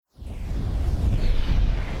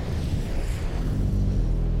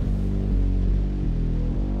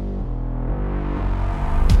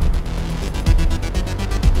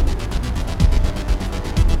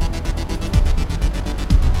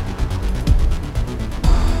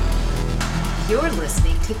You're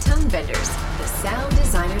listening to Tone Benders, the Sound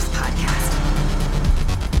Designers Podcast.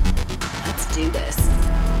 Let's do this.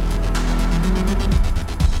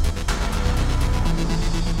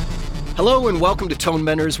 Hello and welcome to Tone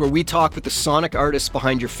Benders, where we talk with the sonic artists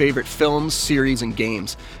behind your favorite films, series, and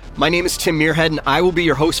games. My name is Tim Muirhead, and I will be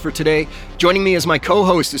your host for today. Joining me as my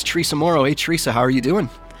co-host is Teresa Morrow. Hey, Teresa, how are you doing?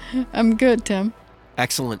 I'm good, Tim.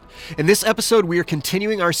 Excellent. In this episode, we are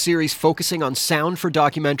continuing our series focusing on sound for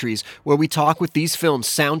documentaries, where we talk with these films'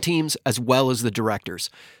 sound teams as well as the directors.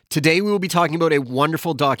 Today, we will be talking about a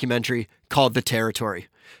wonderful documentary called The Territory.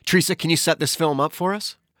 Teresa, can you set this film up for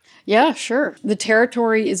us? Yeah, sure. The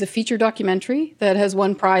Territory is a feature documentary that has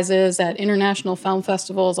won prizes at international film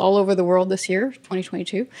festivals all over the world this year,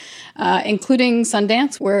 2022, including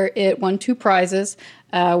Sundance, where it won 2 prizes,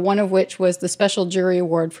 one of which was the Special Jury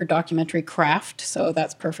Award for Documentary Craft, so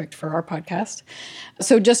that's perfect for our podcast.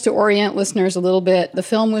 So just to orient listeners a little bit, the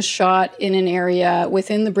film was shot in an area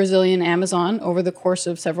within the Brazilian Amazon over the course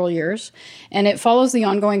of several years, and it follows the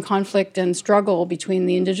ongoing conflict and struggle between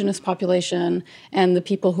the indigenous population and the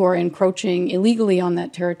people who are encroaching illegally on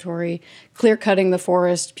that territory, clear-cutting the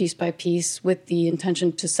forest piece by piece with the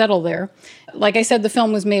intention to settle there. Like I said, the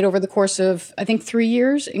film was made over the course of, I think, 3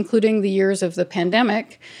 years, including the years of the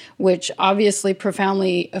pandemic, which obviously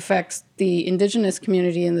profoundly affects the indigenous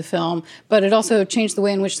community in the film, but it also changed the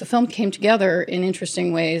way in which the film came together in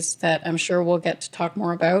interesting ways that I'm sure we'll get to talk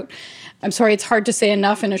more about. I'm sorry, it's hard to say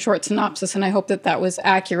enough in a short synopsis, and I hope that that was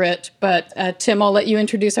accurate, but Tim, I'll let you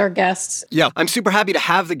introduce our guests. Yeah, I'm super happy to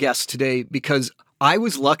have the guests today because I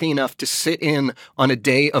was lucky enough to sit in on a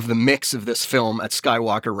day of the mix of this film at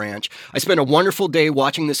Skywalker Ranch. I spent a wonderful day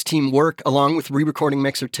watching this team work along with re-recording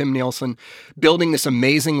mixer Tim Nielsen, building this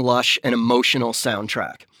amazing, lush, and emotional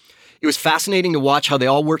soundtrack. It was fascinating to watch how they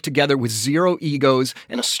all worked together with zero egos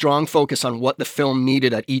and a strong focus on what the film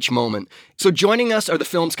needed at each moment. So joining us are the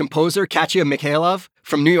film's composer, Katya Mikhailov,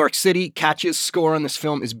 from New York City. Katya's score on this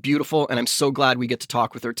film is beautiful, and I'm so glad we get to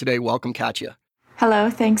talk with her today. Welcome, Katya.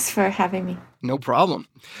 Hello, thanks for having me. No problem.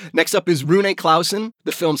 Next up is Rune Clausen,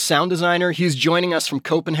 the film's sound designer. He's joining us from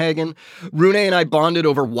Copenhagen. Rune and I bonded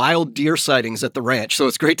over wild deer sightings at the ranch, so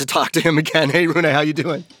it's great to talk to him again. Hey, Rune, how you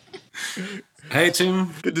doing? Hey,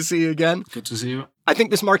 Tim. Good to see you again. Good to see you. I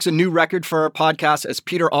think this marks a new record for our podcast, as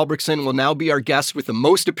Peter Albrechtsen will now be our guest with the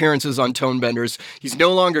most appearances on Tone Benders. He's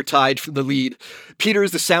no longer tied for the lead. Peter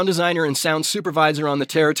is the sound designer and sound supervisor on The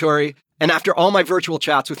Territory. And after all my virtual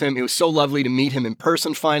chats with him, it was so lovely to meet him in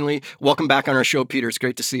person finally. Welcome back on our show, Peter. It's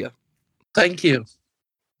great to see you. Thank you.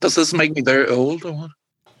 Does this make me very old or what?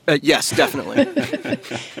 Yes, definitely.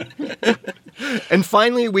 And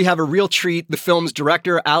finally, we have a real treat. The film's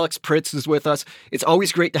director, Alex Pritz, is with us. It's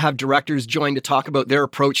always great to have directors join to talk about their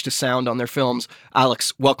approach to sound on their films.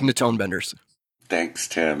 Alex, welcome to Tone Benders. Thanks,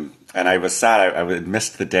 Tim. And I was sad. I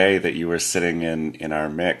missed the day that you were sitting in our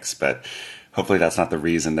mix, but hopefully that's not the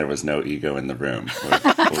reason there was no ego in the room.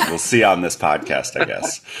 We'll see on this podcast, I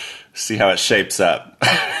guess. See how it shapes up.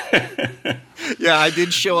 Yeah, I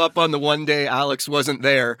did show up on the one day Alex wasn't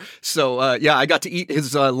there. So, I got to eat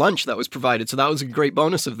his lunch that was provided. So that was a great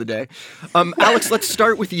bonus of the day. Alex, let's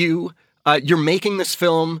start with you. You're making this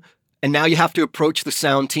film, and now you have to approach the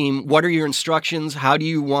sound team. What are your instructions? How do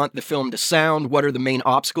you want the film to sound? What are the main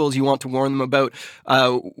obstacles you want to warn them about?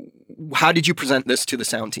 How did you present this to the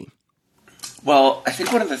sound team? Well, I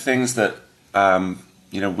think one of the things that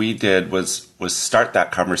we did was start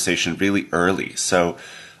that conversation really early. So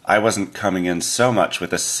I wasn't coming in so much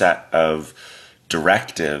with a set of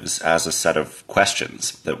directives as a set of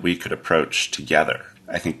questions that we could approach together.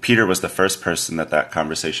 I think Peter was the first person that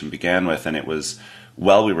conversation began with, and it was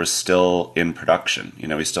while we were still in production.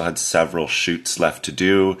 We still had several shoots left to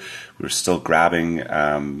do. We were still grabbing,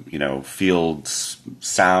 fields,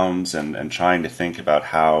 sounds, and trying to think about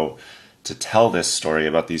how to tell this story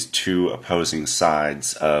about these two opposing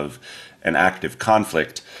sides of an active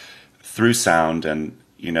conflict through sound. And,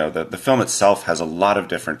 the film itself has a lot of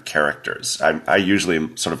different characters. I usually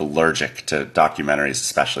am sort of allergic to documentaries,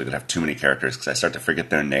 especially that have too many characters, because I start to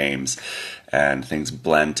forget their names and things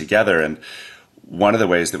blend together. And one of the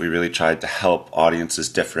ways that we really tried to help audiences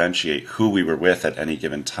differentiate who we were with at any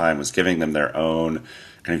given time was giving them their own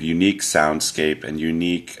kind of unique soundscape and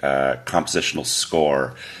unique compositional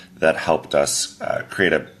score that helped us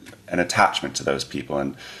create an attachment to those people.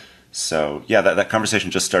 And so, that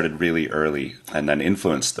conversation just started really early and then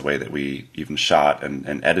influenced the way that we even shot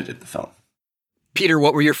and edited the film. Peter,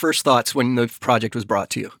 what were your first thoughts when the project was brought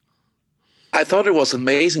to you? I thought it was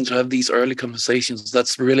amazing to have these early conversations.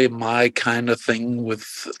 That's really my kind of thing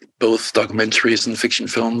with both documentaries and fiction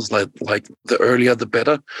films. Like the earlier, the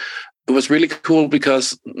better. it was really cool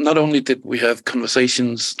because not only did we have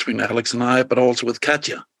conversations between Alex and I, but also with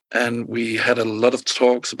Katja. And we had a lot of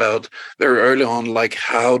talks about very early on, like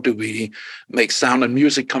how do we make sound and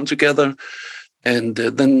music come together? And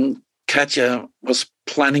then Katja was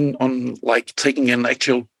planning on like taking an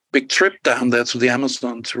actual big trip down there to the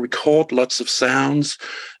Amazon to record lots of sounds,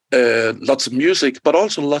 lots of music, but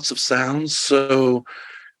also lots of sounds. So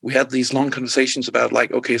we had these long conversations about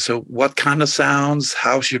like, okay, so what kind of sounds,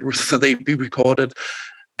 how should they be recorded?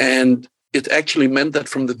 And it actually meant that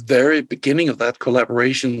from the very beginning of that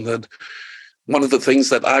collaboration, that one of the things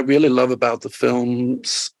that I really love about the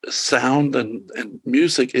film's sound and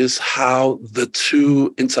music is how the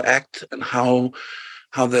two interact and how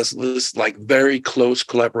there's this like very close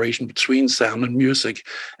collaboration between sound and music.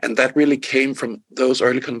 And that really came from those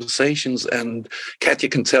early conversations. And Katja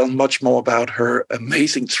can tell much more about her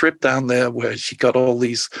amazing trip down there where she got all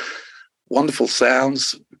these wonderful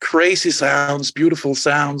sounds, crazy sounds, beautiful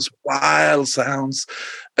sounds, wild sounds,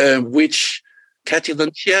 which Katja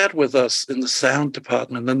then shared with us in the sound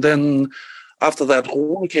department. And then after that,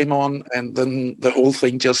 Rune came on, and then the whole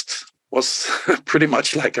thing just was pretty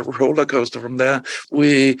much like a roller coaster from there.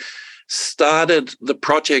 We started the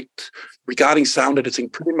project regarding sound editing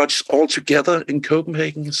pretty much all together in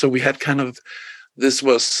Copenhagen. So we had this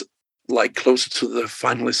was like closer to the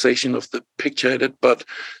finalization of the picture edit, but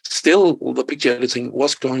still the picture editing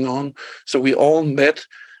was going on. So we all met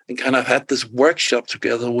and kind of had this workshop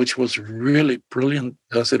together, which was really brilliant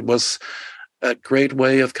because it was a great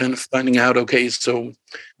way of kind of finding out, okay, so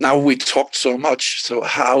now we talked so much, so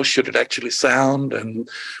how should it actually sound? And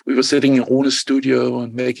we were sitting in Rune's studio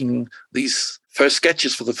and making these first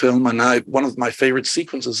sketches for the film. And one of my favorite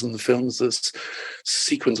sequences in the film is this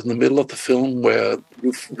sequence in the middle of the film where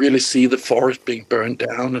you really see the forest being burned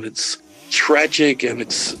down, and it's tragic and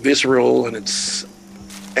it's visceral and it's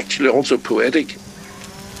actually also poetic.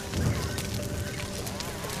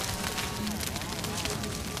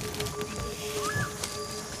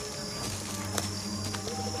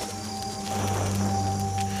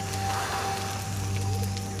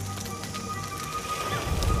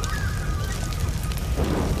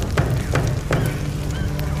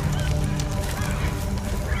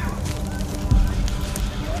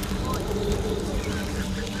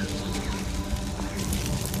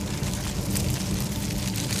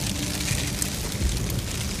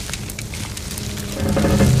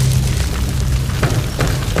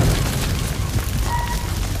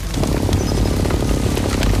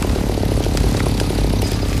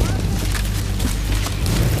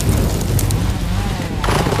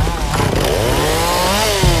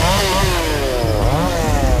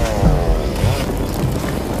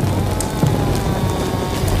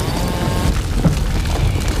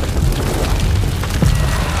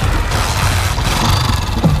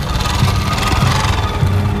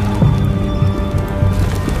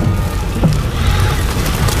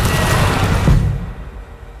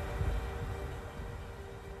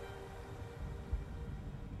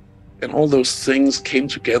 And all those things came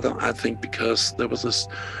together, I think, because there was this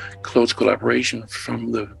close collaboration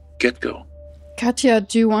from the get-go. Katja,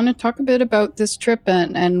 do you want to talk a bit about this trip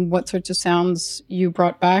and what sorts of sounds you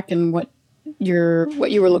brought back and what you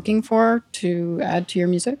were looking for to add to your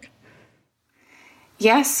music?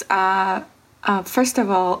 Yes. First of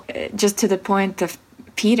all, just to the point of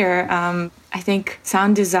Peter, I think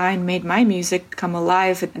sound design made my music come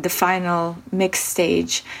alive at the final mix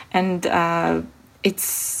stage. And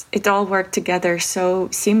it all worked together so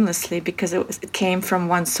seamlessly because it came from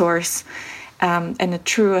one source, and a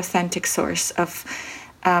true authentic source of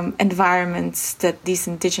environments that these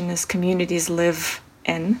indigenous communities live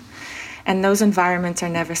in. And those environments are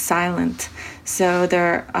never silent. So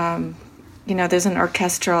there's an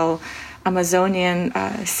orchestral Amazonian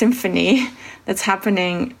symphony that's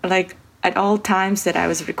happening like at all times that I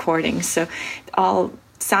was recording. So it all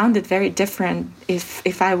sounded very different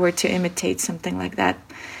if I were to imitate something like that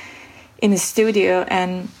in the studio.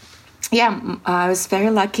 And yeah, I was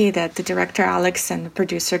very lucky that the director Alex and the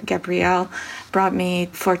producer Gabrielle brought me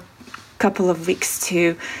for a couple of weeks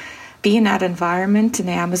to be in that environment in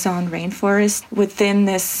the Amazon rainforest within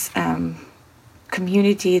this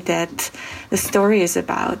community that the story is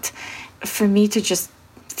about. For me to just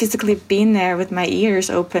physically be in there with my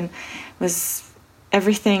ears open was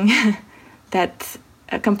everything that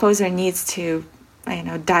a composer needs to,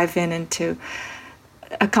 dive into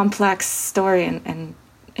a complex story and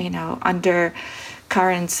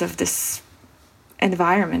undercurrents of this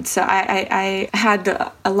environment. So I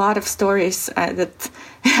had a lot of stories that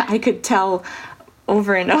I could tell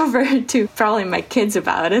over and over to probably my kids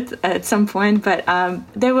about it at some point. But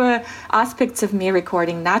there were aspects of me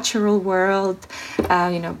recording natural world,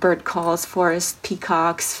 bird calls, forest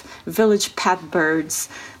peacocks, village pet birds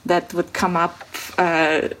that would come up,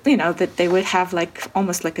 that they would have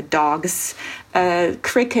almost like a dog's,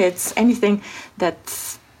 crickets, anything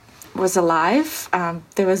that was alive.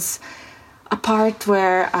 There was a part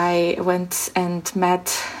where I went and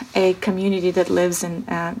met a community that lives in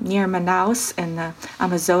near Manaus in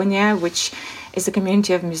Amazonia, which is a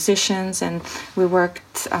community of musicians, and we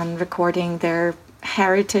worked on recording their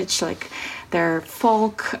heritage, like their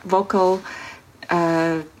folk vocal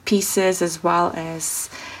pieces, as well as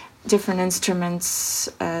different instruments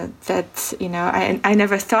that I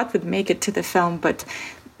never thought would make it to the film, but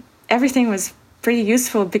everything was pretty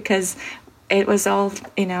useful because it was all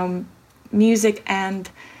music and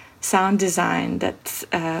sound design that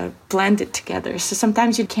blended together. So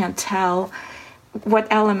sometimes you can't tell what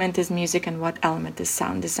element is music and what element is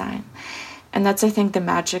sound design. And that's, I think, the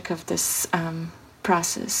magic of this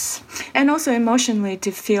process. And also emotionally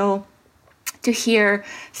to hear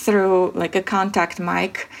through like a contact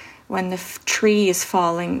mic when the tree is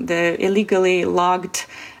falling, the illegally logged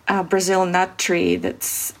Brazil nut tree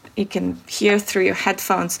you can hear through your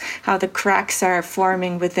headphones how the cracks are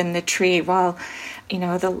forming within the tree while,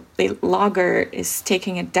 the logger is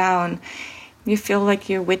taking it down. You feel like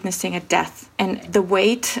you're witnessing a death. And the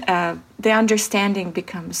weight, the understanding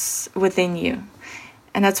becomes within you.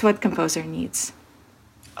 And that's what composer needs.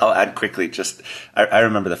 I'll add quickly, I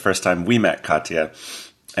remember the first time we met Katja,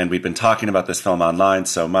 and we'd been talking about this film online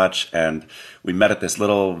so much, and we met at this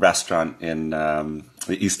little restaurant in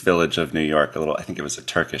the East Village of New York, I think it was a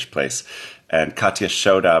Turkish place, and Katja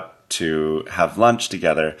showed up to have lunch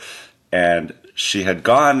together, and she had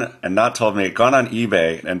gone on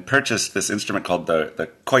eBay and purchased this instrument called the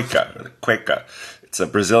cueca. It's a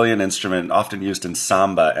Brazilian instrument often used in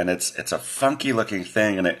samba, and it's a funky looking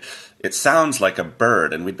thing, and it sounds like a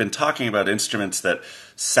bird. And we'd been talking about instruments that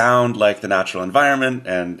sound like the natural environment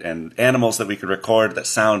and animals that we could record that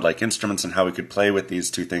sound like instruments, and how we could play with these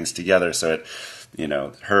two things together so it,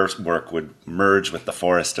 her work would merge with the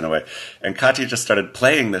forest in a way. And Katja just started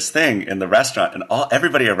playing this thing in the restaurant, and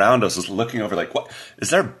everybody around us was looking over like, what? Is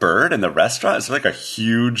there a bird in the restaurant? Is there like a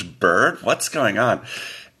huge bird? What's going on?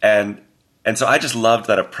 And so I just loved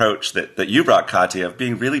that approach that you brought, Katja, of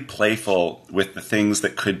being really playful with the things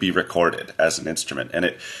that could be recorded as an instrument. And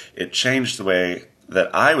it changed the way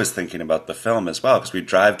that I was thinking about the film as well, because we'd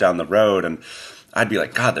drive down the road and I'd be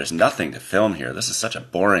like, God, there's nothing to film here. This is such a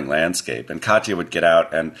boring landscape. And Katja would get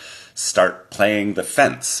out and start playing the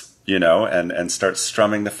fence, and start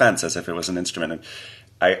strumming the fence as if it was an instrument.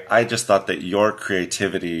 And I just thought that your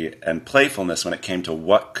creativity and playfulness when it came to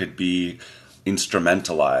what could be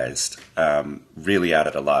instrumentalized really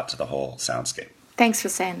added a lot to the whole soundscape. Thanks for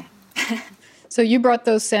saying that. So you brought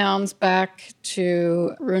those sounds back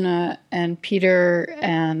to Rune and Peter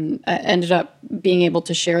and ended up being able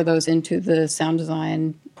to share those into the sound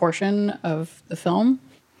design portion of the film?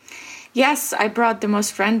 Yes, I brought the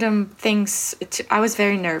most random things. I was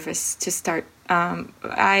very nervous to start.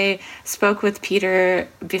 I spoke with Peter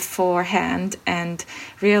beforehand and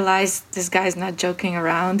realized this guy's not joking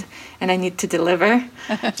around and I need to deliver.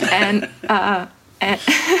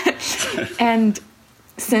 And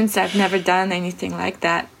since I've never done anything like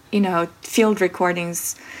that, field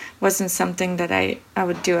recordings wasn't something that I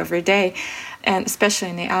would do every day. And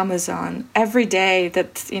especially in the Amazon, every day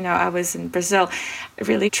that, I was in Brazil, I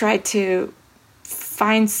really tried to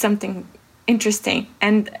find something interesting.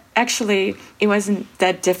 And actually, it wasn't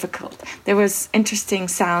that difficult. There was interesting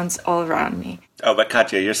sounds all around me. Oh, but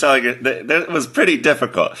Katja, you're selling it. That was pretty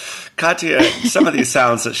difficult. Katja, some of these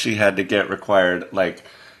sounds that she had to get required,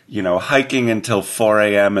 hiking until 4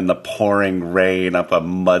 a.m. in the pouring rain up a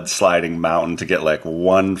mudsliding mountain to get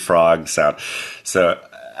one frog sound. So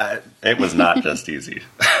it was not just easy.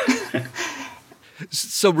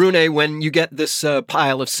 So, Rune, when you get this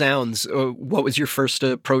pile of sounds, what was your first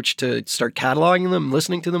approach to start cataloging them,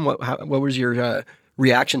 listening to them? What was your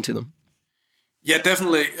reaction to them? Yeah,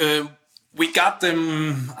 definitely. We got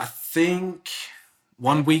them, I think,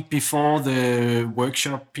 1 week before the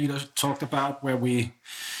workshop Peter talked about, where we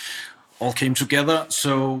all came together.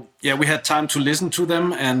 So, yeah, we had time to listen to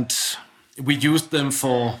them, and we used them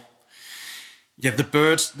for the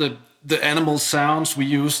birds, the animal sounds. We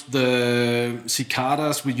used the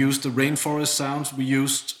cicadas, we used the rainforest sounds, we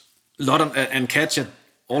used a lot of, and Katja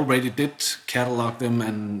already did catalog them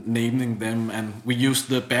and naming them, and we used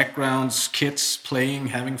the backgrounds, kids playing,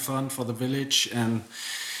 having fun for the village, and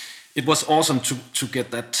it was awesome to get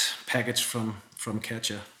that package from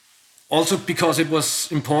Katja. Also because it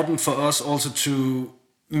was important for us also to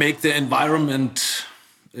make the environment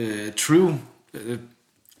true.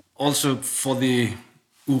 Also for the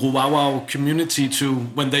Uruwawao community to,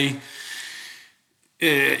 when they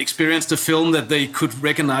experienced the film, that they could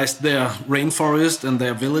recognize their rainforest and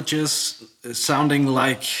their villages sounding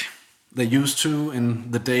like they used to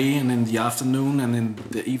in the day and in the afternoon and in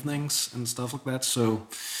the evenings and stuff like that. So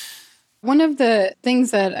one of the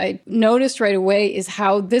things that I noticed right away is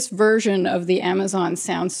how this version of the Amazon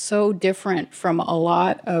sounds so different from a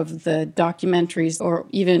lot of the documentaries or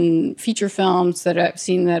even feature films that I've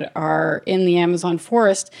seen that are in the Amazon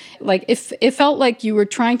forest. Like, it felt like you were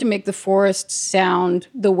trying to make the forest sound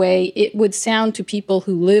the way it would sound to people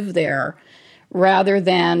who live there, rather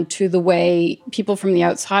than to the way people from the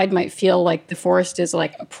outside might feel like the forest is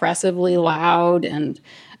like oppressively loud and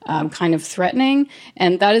kind of threatening.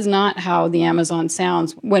 And that is not how the Amazon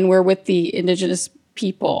sounds when we're with the indigenous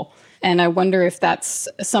people. And I wonder if that's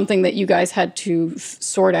something that you guys had to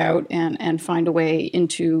sort out and find a way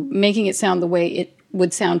into making it sound the way it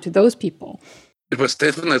would sound to those people. It was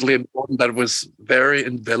definitely important that it was very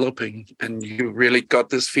enveloping, and you really got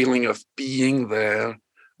this feeling of being there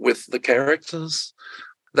with the characters.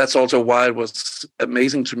 That's also why it was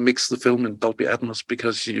amazing to mix the film in Dolby Atmos,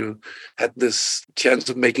 because you had this chance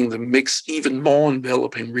of making the mix even more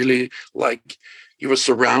enveloping, really like you were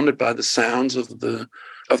surrounded by the sounds of the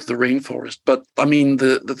rainforest. But I mean,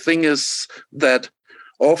 the thing is that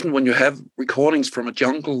often when you have recordings from a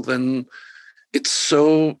jungle, then it's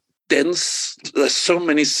so dense. There's so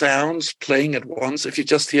many sounds playing at once. If you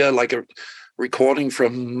just hear like a recording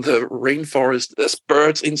from the rainforest, there's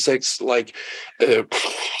birds, insects, like playing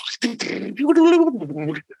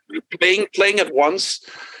at once.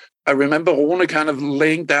 I remember Rune kind of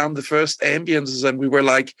laying down the first ambiences, and we were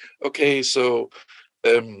like, okay, so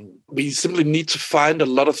we simply need to find a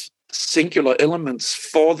lot of singular elements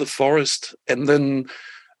for the forest. And then,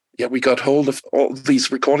 yeah, we got hold of all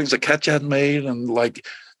these recordings that Katja had made and like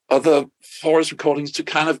other forest recordings to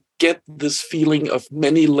kind of get this feeling of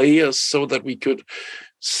many layers so that we could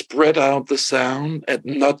spread out the sound and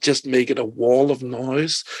not just make it a wall of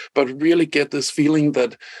noise, but really get this feeling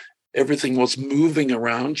that everything was moving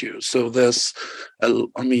around you. So there's,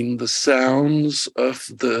 the sounds of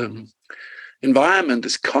the environment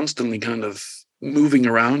is constantly kind of moving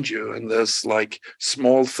around you, and there's like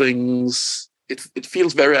small things. It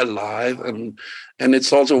feels very alive, and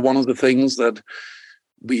it's also one of the things that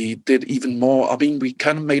we did even more. I mean, we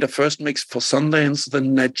kind of made a first mix for Sundance,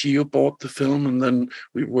 then Nat Geo bought the film, and then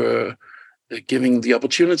we were giving the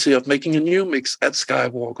opportunity of making a new mix at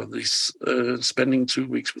Skywalker, spending 2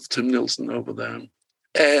 weeks with Tim Nilsson over there.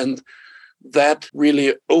 And that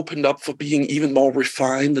really opened up for being even more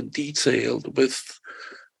refined and detailed with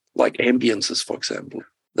like ambiences, for example.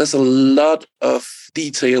 There's a lot of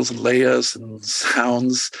details and layers and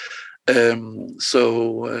sounds. That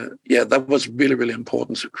was really, really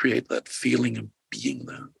important to create that feeling of being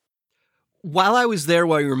there. While I was there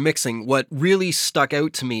while you were mixing, what really stuck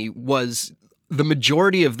out to me was the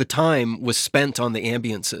majority of the time was spent on the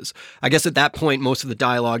ambiences. I guess at that point, most of the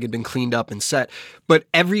dialogue had been cleaned up and set. But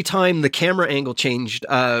every time the camera angle changed,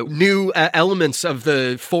 new elements of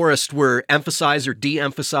the forest were emphasized or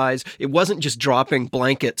de-emphasized. It wasn't just dropping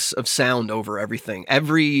blankets of sound over everything.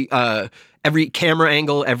 Every camera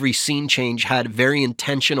angle, every scene change had very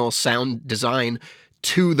intentional sound design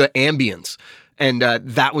to the ambience. And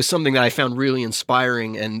that was something that I found really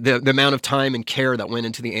inspiring. And the amount of time and care that went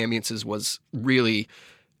into the ambiences was really,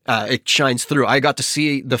 it shines through. I got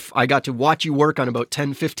to watch you work on about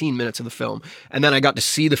 10, 15 minutes of the film. And then I got to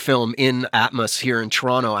see the film in Atmos here in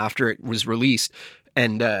Toronto after it was released.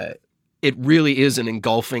 And it really is an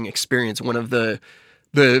engulfing experience. One of the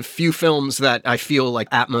few films that I feel like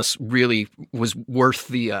Atmos really was worth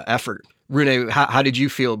the effort. Rune, how did you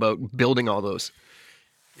feel about building all those?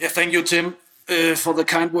 Yeah, thank you, Tim, for the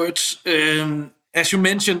kind words. As you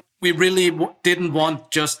mentioned, we really didn't want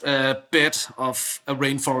just a bed of a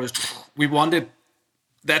rainforest. We wanted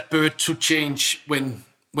that bird to change when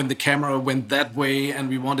the camera went that way, and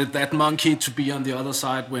we wanted that monkey to be on the other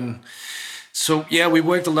side So yeah, we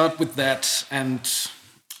worked a lot with that, and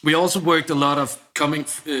we also worked a lot of coming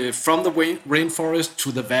from the rainforest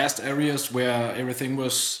to the vast areas where everything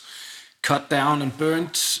was cut down and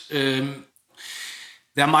burnt.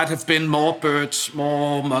 There might have been more birds,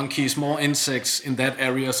 more monkeys, more insects in that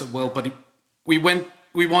area as well, but we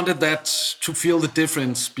wanted that to feel the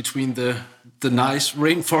difference between the nice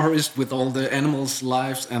rainforest with all the animals'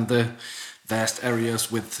 lives and the vast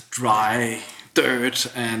areas with dry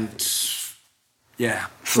dirt and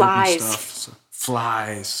flies. Stuff. So,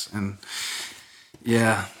 flies and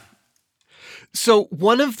yeah. So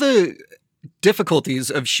one of the difficulties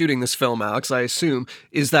of shooting this film, Alex, I assume,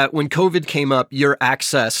 is that when COVID came up, your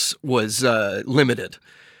access was limited.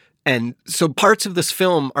 And so parts of this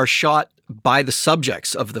film are shot by the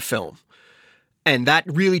subjects of the film. And that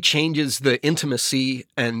really changes the intimacy,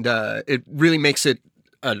 and it really makes it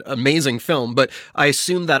an amazing film. But I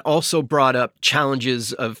assume that also brought up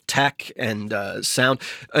challenges of tech and sound.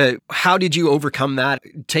 How did you overcome that?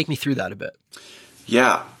 Take me through that a bit.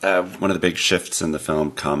 Yeah, one of the big shifts in the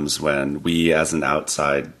film comes when we, as an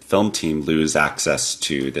outside film team, lose access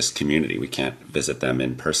to this community. We can't visit them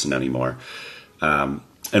in person anymore.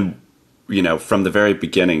 And, you know, from the very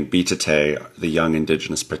beginning, Bitate, the young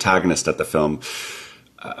indigenous protagonist at the film,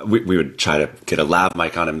 we would try to get a lav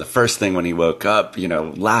mic on him the first thing when he woke up, you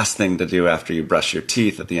know, last thing to do after you brush your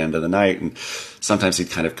teeth at the end of the night. And sometimes he'd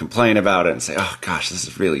kind of complain about it and say, oh, gosh, this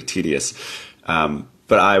is really tedious.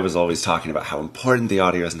 But I was always talking about how important the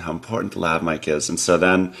audio is and how important the lav mic is. And so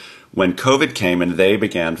then when COVID came and they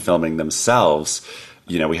began filming themselves,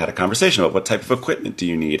 you know, we had a conversation about what type of equipment do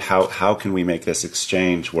you need? How can we make this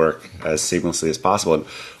exchange work as seamlessly as possible? And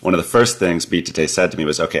one of the first things Bitate said to me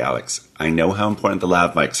was, okay, Alex, I know how important the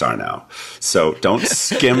lav mics are now. So don't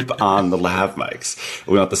skimp on the lav mics.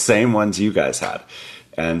 We want the same ones you guys had.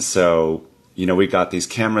 And so, you know, we got these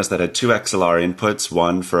cameras that had 2 XLR inputs,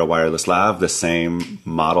 one for a wireless lav, the same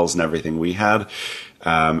models and everything we had,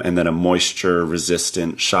 and then a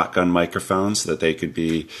moisture-resistant shotgun microphone so that they could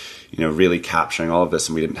be, you know, really capturing all of this,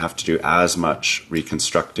 and we didn't have to do as much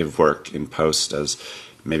reconstructive work in post as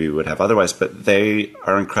maybe we would have otherwise. But they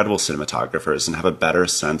are incredible cinematographers and have a better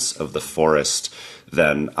sense of the forest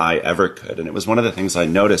than I ever could. And it was one of the things I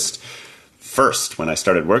noticed first when I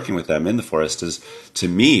started working with them in the forest is, to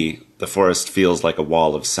me, the forest feels like a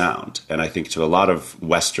wall of sound. And I think to a lot of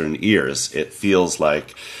Western ears, it feels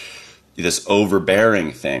like this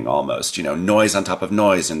overbearing thing almost, you know, noise on top of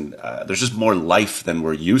noise. And there's just more life than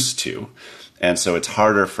we're used to. And so it's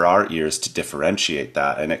harder for our ears to differentiate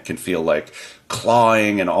that. And it can feel like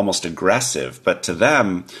clawing and almost aggressive. But to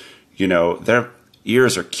them, you know, their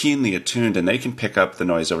ears are keenly attuned and they can pick up the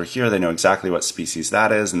noise over here. They know exactly what species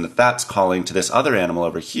that is and that that's calling to this other animal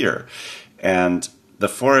over here. And the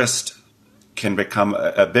forest can become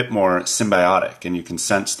a bit more symbiotic, and you can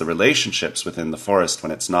sense the relationships within the forest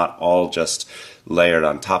when it's not all just layered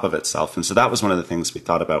on top of itself. And so that was one of the things we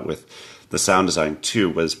thought about with the sound design too,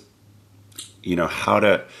 was, you know, how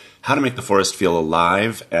to make the forest feel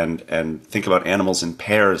alive and think about animals in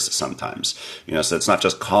pairs sometimes. You know, so it's not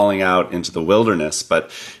just calling out into the wilderness,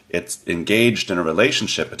 but it's engaged in a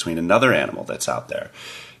relationship between another animal that's out there.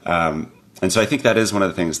 And so I think that is one of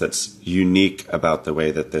the things that's unique about the way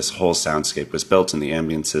that this whole soundscape was built and the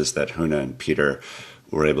ambiences that Huna and Peter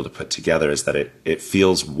were able to put together, is that it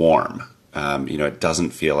feels warm. You know, it doesn't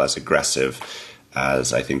feel as aggressive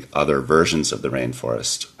as I think other versions of the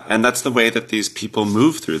rainforest. And that's the way that these people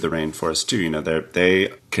move through the rainforest too. You know,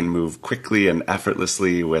 they can move quickly and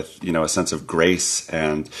effortlessly with, you know, a sense of grace,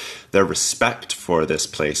 and their respect for this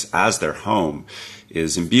place as their home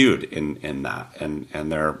is imbued in that,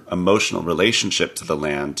 and their emotional relationship to the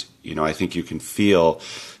land. You know, I think you can feel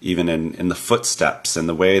even in the footsteps and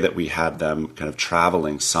the way that we had them kind of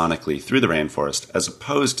traveling sonically through the rainforest, as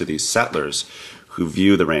opposed to these settlers who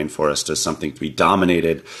view the rainforest as something to be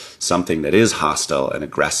dominated, something that is hostile and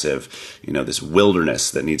aggressive, you know, this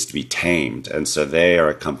wilderness that needs to be tamed. And so they are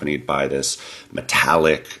accompanied by this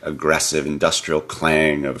metallic, aggressive, industrial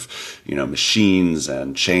clang of, you know, machines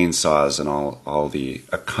and chainsaws and all the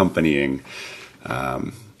accompanying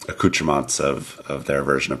accoutrements of their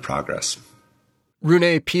version of progress.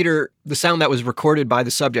 Rune, Peter, the sound that was recorded by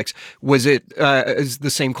the subjects, was it is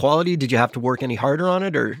the same quality? Did you have to work any harder on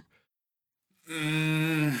it, or?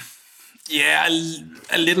 Yeah,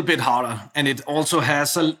 a little bit harder, and it also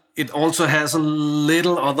has a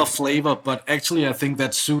little other flavor. But actually, I think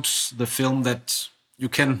that suits the film, that you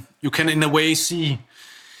can in a way see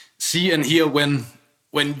and hear when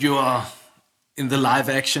you are in the live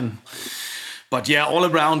action. But yeah, all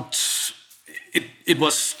around, it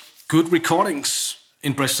was good recordings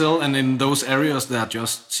in Brazil, and in those areas there are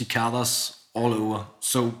just cicadas all over.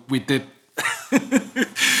 So we did.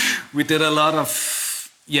 We did a lot of,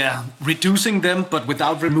 reducing them, but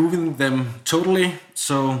without removing them totally.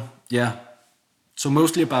 So, so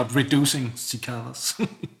mostly about reducing cicadas.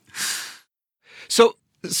 So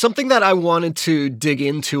something that I wanted to dig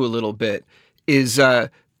into a little bit is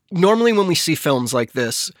normally when we see films like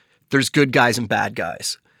this, there's good guys and bad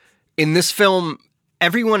guys. In this film,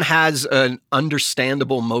 everyone has an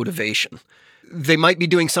understandable motivation. They might be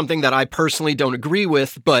doing something that I personally don't agree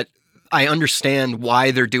with, but I understand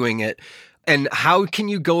why they're doing it. And how can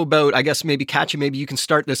you go about, I guess maybe Katja, maybe you can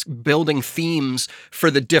start this building themes for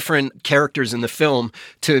the different characters in the film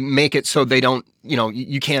to make it so they don't,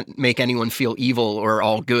 you can't make anyone feel evil or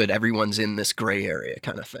all good. Everyone's in this gray area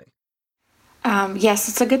kind of thing. Yes,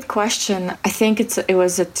 it's a good question. I think it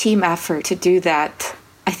was a team effort to do that.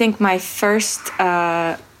 I think my first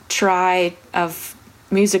try of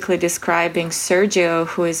musically describing Sergio,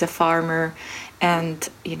 who is a farmer and,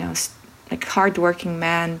 like hardworking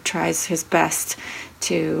man, tries his best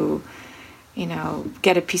to,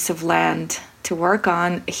 get a piece of land to work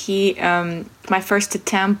on. My first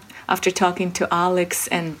attempt after talking to Alex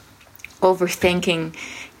and overthinking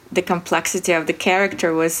the complexity of the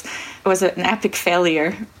character was an epic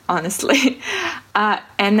failure, honestly.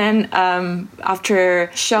 And then after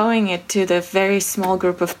showing it to the very small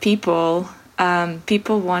group of people,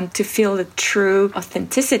 people want to feel the true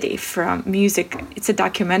authenticity from music. It's a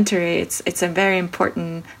documentary. It's a very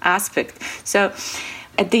important aspect. So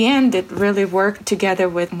at the end, it really worked together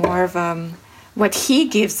with more of what he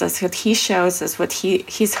gives us, what he shows us, what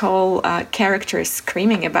his whole character is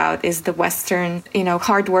screaming about is the Western,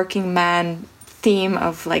 hardworking man theme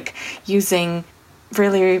of like using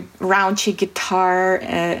really raunchy guitar,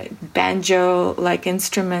 banjo-like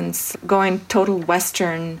instruments, going total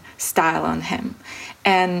Western style on him.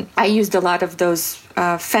 And I used a lot of those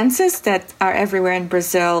fences that are everywhere in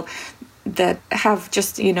Brazil that have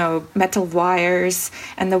just, metal wires,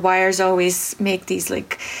 and the wires always make these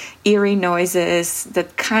like eerie noises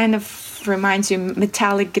that kind of reminds you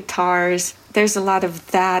metallic guitars. There's a lot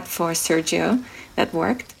of that for Sergio that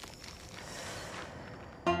worked.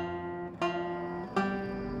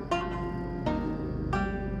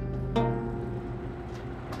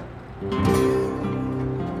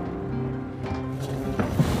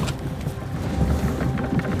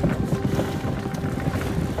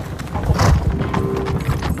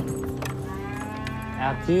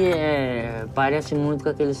 Aqui parece muito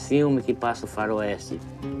com aqueles filmes que passa o faroeste.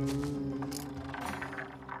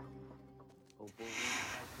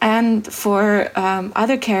 And for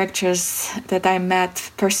other characters that I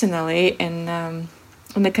met personally in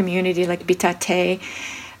the community, like Bitate,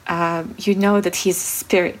 that he's a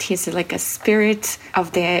spirit. He's like a spirit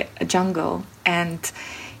of the jungle, and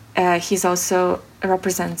he's also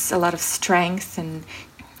represents a lot of strength and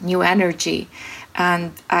new energy.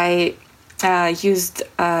 And I used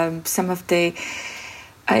some of the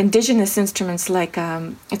indigenous instruments, like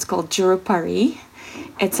it's called jurupari.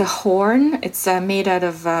 It's a horn. It's made out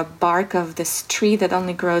of bark of this tree that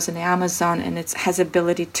only grows in the Amazon, and it has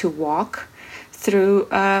ability to walk through,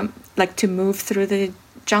 to move through the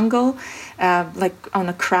jungle, like on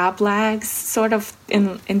a crab legs, sort of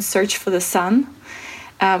in search for the sun.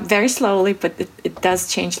 Very slowly, but it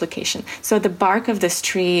does change location. So the bark of this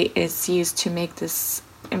tree is used to make this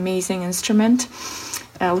amazing instrument.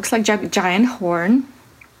 Looks like a giant horn.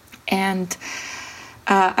 And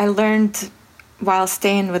I learned while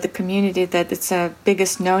staying with the community that it's a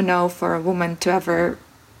biggest no-no for a woman to ever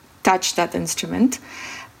touch that instrument.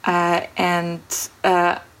 And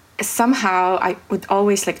somehow I would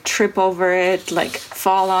always trip over it,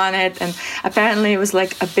 fall on it. And apparently it was a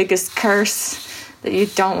biggest curse that you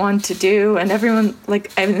don't want to do, and everyone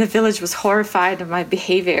in the village was horrified of my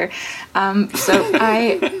behavior. But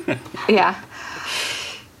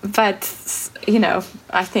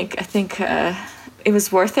I think it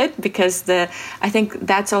was worth it, because I think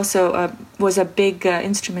that's also was a big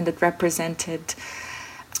instrument that represented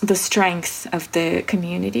the strength of the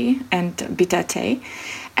community and Bitate.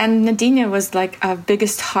 And Nadina was a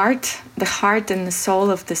biggest heart, the heart and the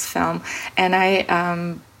soul of this film. And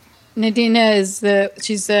Nadina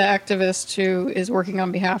she's the activist who is working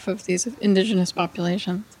on behalf of these indigenous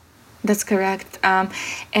populations. That's correct.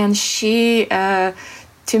 And she, to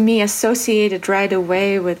me, associated right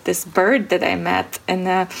away with this bird that I met and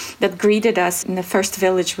that greeted us in the first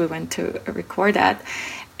village we went to record at.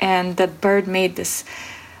 And that bird made this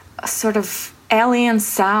sort of alien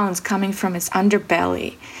sounds coming from its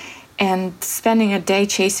underbelly. And spending a day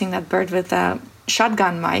chasing that bird with a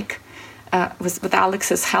shotgun mic, with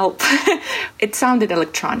Alex's help, it sounded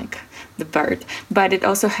electronic, the bird, but it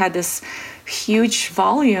also had this huge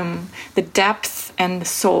volume, the depth and the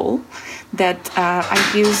soul that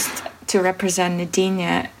I used to represent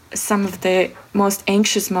Nadina. Some of the most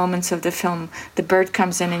anxious moments of the film, the bird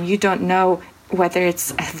comes in and you don't know whether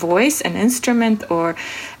it's a voice, an instrument, or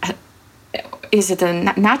is it a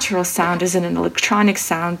natural sound, is it an electronic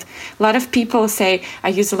sound? A lot of people say, I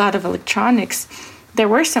use a lot of electronics. There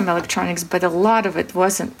were some electronics, but a lot of it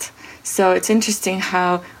wasn't. So it's interesting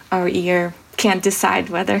how our ear can't decide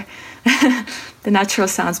whether the natural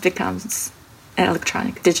sounds becomes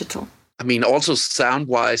electronic, digital. I mean, also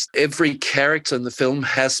sound-wise, every character in the film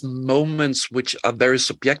has moments which are very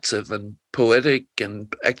subjective and poetic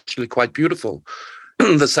and actually quite beautiful.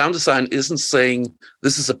 The sound design isn't saying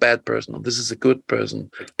this is a bad person or this is a good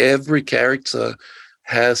person. Every character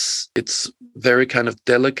has its very kind of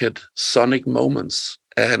delicate sonic moments.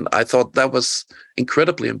 And I thought that was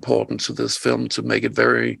incredibly important to this film, to make it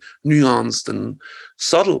very nuanced and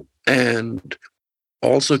subtle, and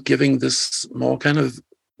also giving this more kind of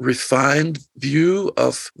refined view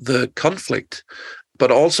of the conflict, but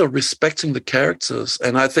also respecting the characters.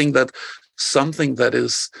 And I think that something that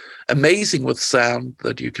is amazing with sound,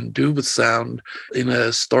 that you can do with sound in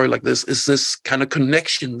a story like this, is this kind of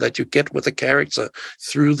connection that you get with a character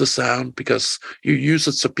through the sound, because you use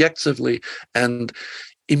it subjectively. And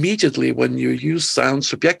immediately when you use sound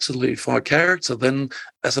subjectively for a character, then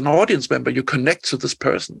as an audience member, you connect to this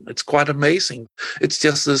person. It's quite amazing. It's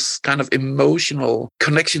just this kind of emotional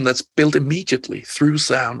connection that's built immediately through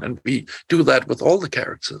sound. And we do that with all the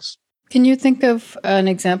characters. Can you think of an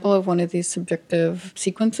example of one of these subjective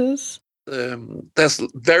sequences? There's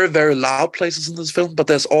very, very loud places in this film, but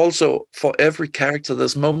there's also, for every character,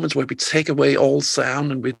 there's moments where we take away all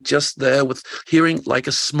sound and we're just there with hearing like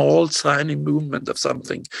a small, tiny movement of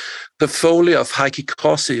something. The Foley of Heikki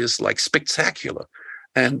Kossi is like spectacular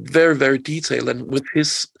and very, very detailed. And with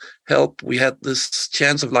his help, we had this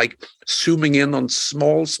chance of like zooming in on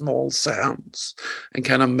small, small sounds and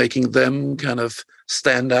kind of making them kind of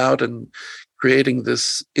stand out and creating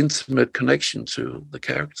this intimate connection to the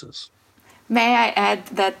characters. May I add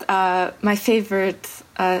that my favorite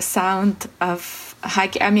sound of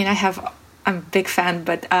Heikki, I mean, I'm a big fan,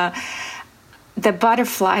 but the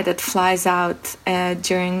butterfly that flies out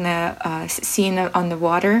during the scene on the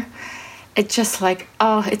water, it just like,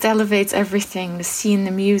 it elevates everything. The scene,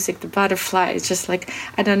 the music, the butterfly, it's just like,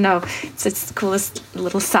 I don't know, it's the coolest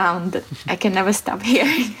little sound that I can never stop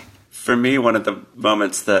hearing. For me, one of the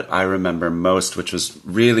moments that I remember most, which was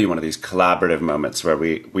really one of these collaborative moments where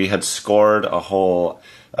we had scored a whole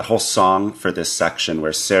song for this section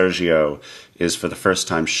where Sergio is for the first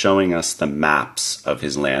time showing us the maps of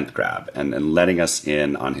his land grab and letting us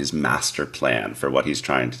in on his master plan for what he's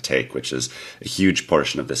trying to take, which is a huge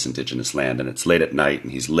portion of this indigenous land. And it's late at night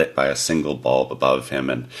and he's lit by a single bulb above him.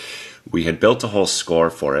 And we had built a whole score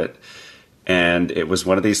for it. And it was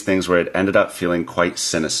one of these things where it ended up feeling quite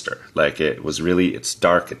sinister. Like it's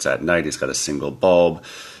dark, it's at night, he's got a single bulb.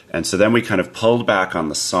 And so then we kind of pulled back on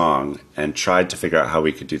the song and tried to figure out how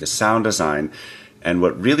we could do the sound design. And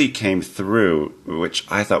what really came through, which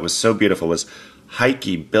I thought was so beautiful, was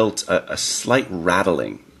Heikki built a slight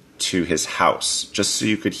rattling to his house, just so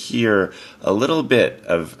you could hear a little bit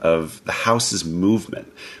of the house's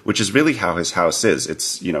movement, which is really how his house is.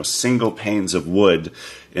 It's, single panes of wood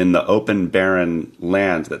in the open, barren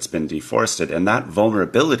land that's been deforested. And that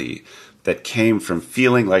vulnerability that came from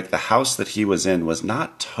feeling like the house that he was in was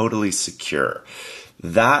not totally secure,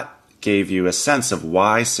 that gave you a sense of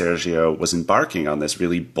why Sergio was embarking on this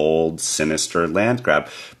really bold, sinister land grab,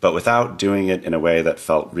 but without doing it in a way that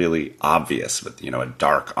felt really obvious with, a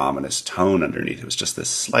dark, ominous tone underneath. It was just this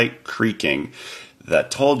slight creaking that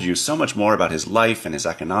told you so much more about his life and his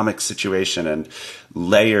economic situation and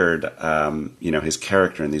layered, his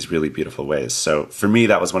character in these really beautiful ways. So for me,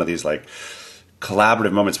 that was one of these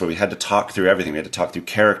collaborative moments where we had to talk through everything. We had to talk through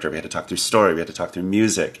character, we had to talk through story, we had to talk through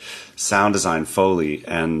music, sound design, Foley,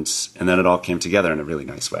 and then it all came together in a really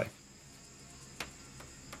nice way.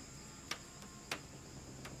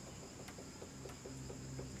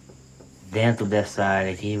 Dentro dessa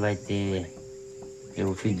área aqui vai ter,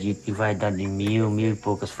 eu acredito que vai dar de 1.000 e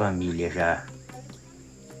poucas famílias já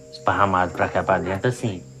esparramadas pra cá pra dentro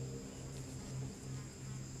assim.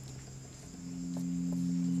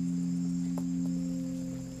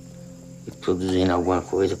 Produzindo alguma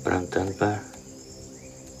coisa, plantando para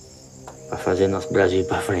fazer nosso Brasil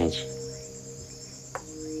para frente.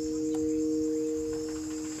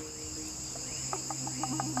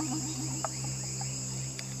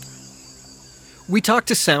 We talk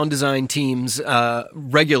to sound design teams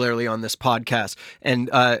regularly on this podcast, and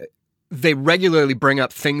they regularly bring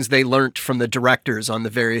up things they learned from the directors on the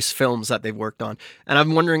various films that they've worked on. And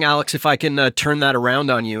I'm wondering, Alex, if I can turn that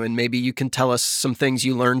around on you, and maybe you can tell us some things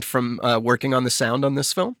you learned from working on the sound on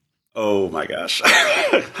this film? Oh my gosh.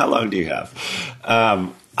 How long do you have?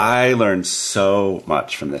 I learned so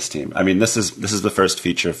much from this team. I mean, this is the first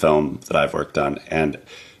feature film that I've worked on, and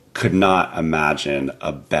could not imagine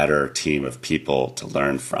a better team of people to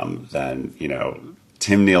learn from than,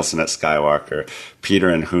 Tim Nielsen at Skywalker, Peter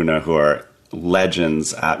and Huna, who are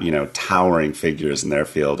legends at, towering figures in their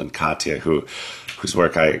field, and Katja, who whose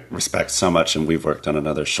work I respect so much, and we've worked on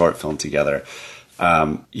another short film together.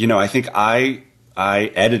 I think I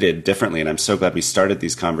edited differently, and I'm so glad we started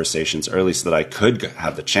these conversations early so that I could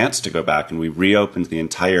have the chance to go back, and we reopened the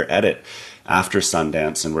entire edit after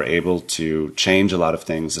Sundance and were able to change a lot of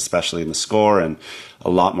things, especially in the score, and a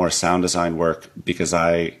lot more sound design work, because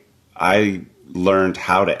I learned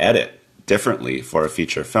how to edit differently for a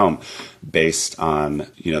feature film based on,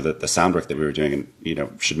 the sound work that we were doing. And,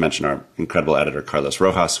 should mention our incredible editor, Carlos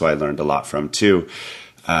Rojas, who I learned a lot from too.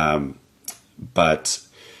 But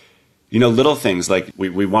little things like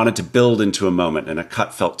we wanted to build into a moment and a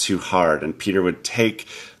cut felt too hard. And Peter would take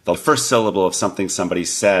the first syllable of something somebody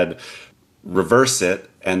said, reverse it,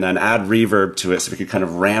 and then add reverb to it so we could kind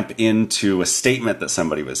of ramp into a statement that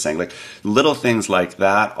somebody was saying. Like little things like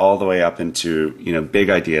that, all the way up into, big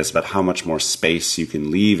ideas about how much more space you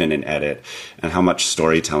can leave in an edit and how much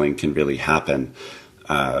storytelling can really happen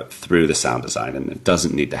through the sound design. And it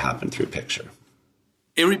doesn't need to happen through picture.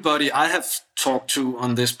 Everybody I have talked to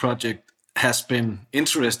on this project has been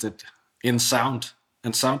interested in sound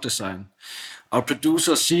and sound design. Our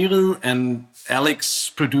producer Cyril and Alex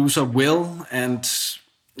producer Will, and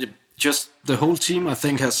just the whole team, I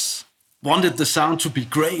think, has wanted the sound to be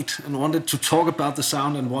great and wanted to talk about the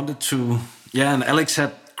sound and wanted to, and Alex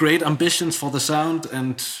had great ambitions for the sound,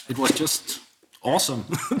 and it was just awesome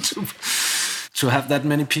to have that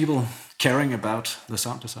many people caring about the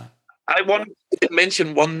sound design. I want to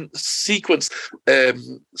mention one sequence,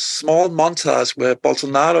 small montage where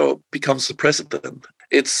Bolsonaro becomes the president.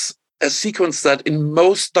 It's a sequence that in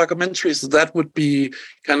most documentaries, that would be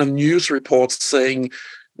kind of news reports saying,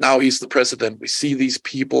 now he's the president. We see these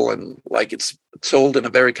people and like it's told in a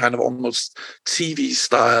very kind of almost TV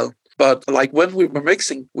style. But like when we were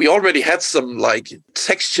mixing, we already had some like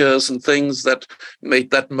textures and things that made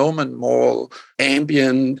that moment more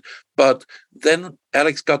ambient. But then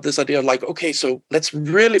Alex got this idea of like, okay, so let's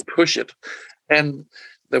really push it. And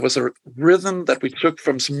there was a rhythm that we took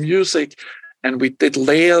from some music, and we did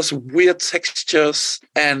layers, weird textures.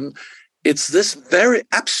 And it's this very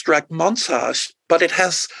abstract montage, but it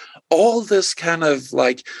has all this kind of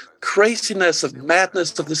like craziness of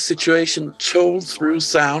madness of the situation told through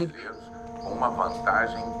sound. Uma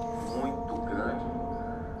vantagem muito grande.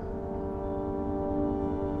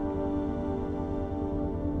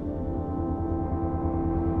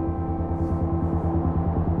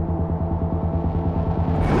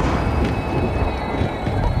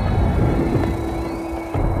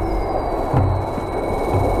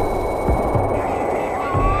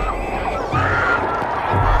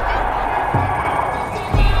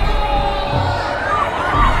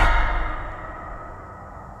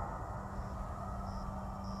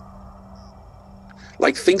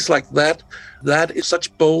 Like things like that, that is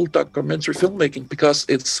such bold documentary filmmaking because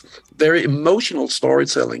it's very emotional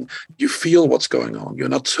storytelling. You feel what's going on. You're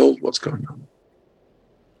not told what's going on.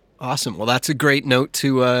 Awesome. Well, that's a great note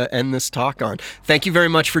to end this talk on. Thank you very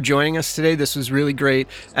much for joining us today. This was really great.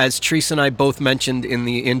 As Teresa and I both mentioned in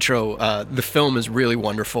the intro, the film is really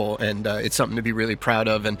wonderful, and it's something to be really proud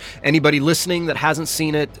of. And anybody listening that hasn't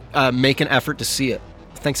seen it, make an effort to see it.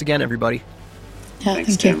 Thanks again, everybody. Yeah,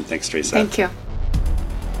 Thanks, Tim. Thanks, Teresa. Thank you.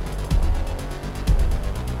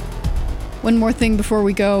 One more thing before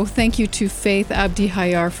we go. Thank you to Faith Abdi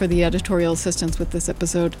Hayar for the editorial assistance with this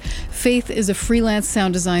episode. Faith is a freelance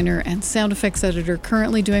sound designer and sound effects editor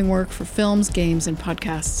currently doing work for films, games, and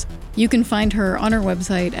podcasts. You can find her on her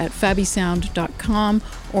website at fabisound.com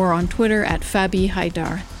or on Twitter at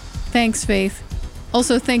FabiHaidar. Thanks, Faith.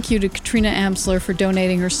 Also, thank you to Katrina Amsler for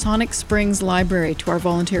donating her Sonic Springs library to our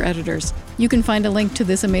volunteer editors. You can find a link to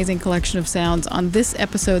this amazing collection of sounds on this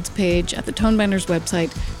episode's page at the Tonebenders website,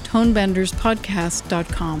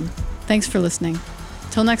 tonebenderspodcast.com. Thanks for listening.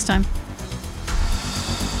 Till next time.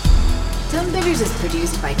 Tonebenders is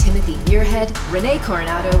produced by Timothy Muirhead, Renee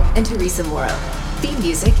Coronado, and Teresa Morrow. Theme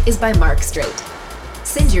music is by Mark Strait.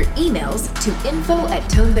 Send your emails to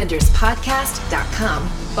info@tonebenderspodcast.com.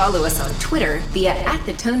 Follow us on Twitter via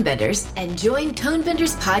 @thetonebenders and join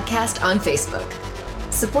Tonebenders Podcast on Facebook.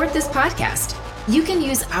 Support this podcast. You can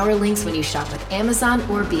use our links when you shop with Amazon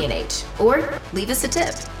or B&H, or leave us a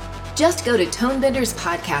tip. Just go to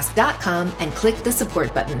tonebenderspodcast.com and click the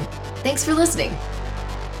support button. Thanks for listening.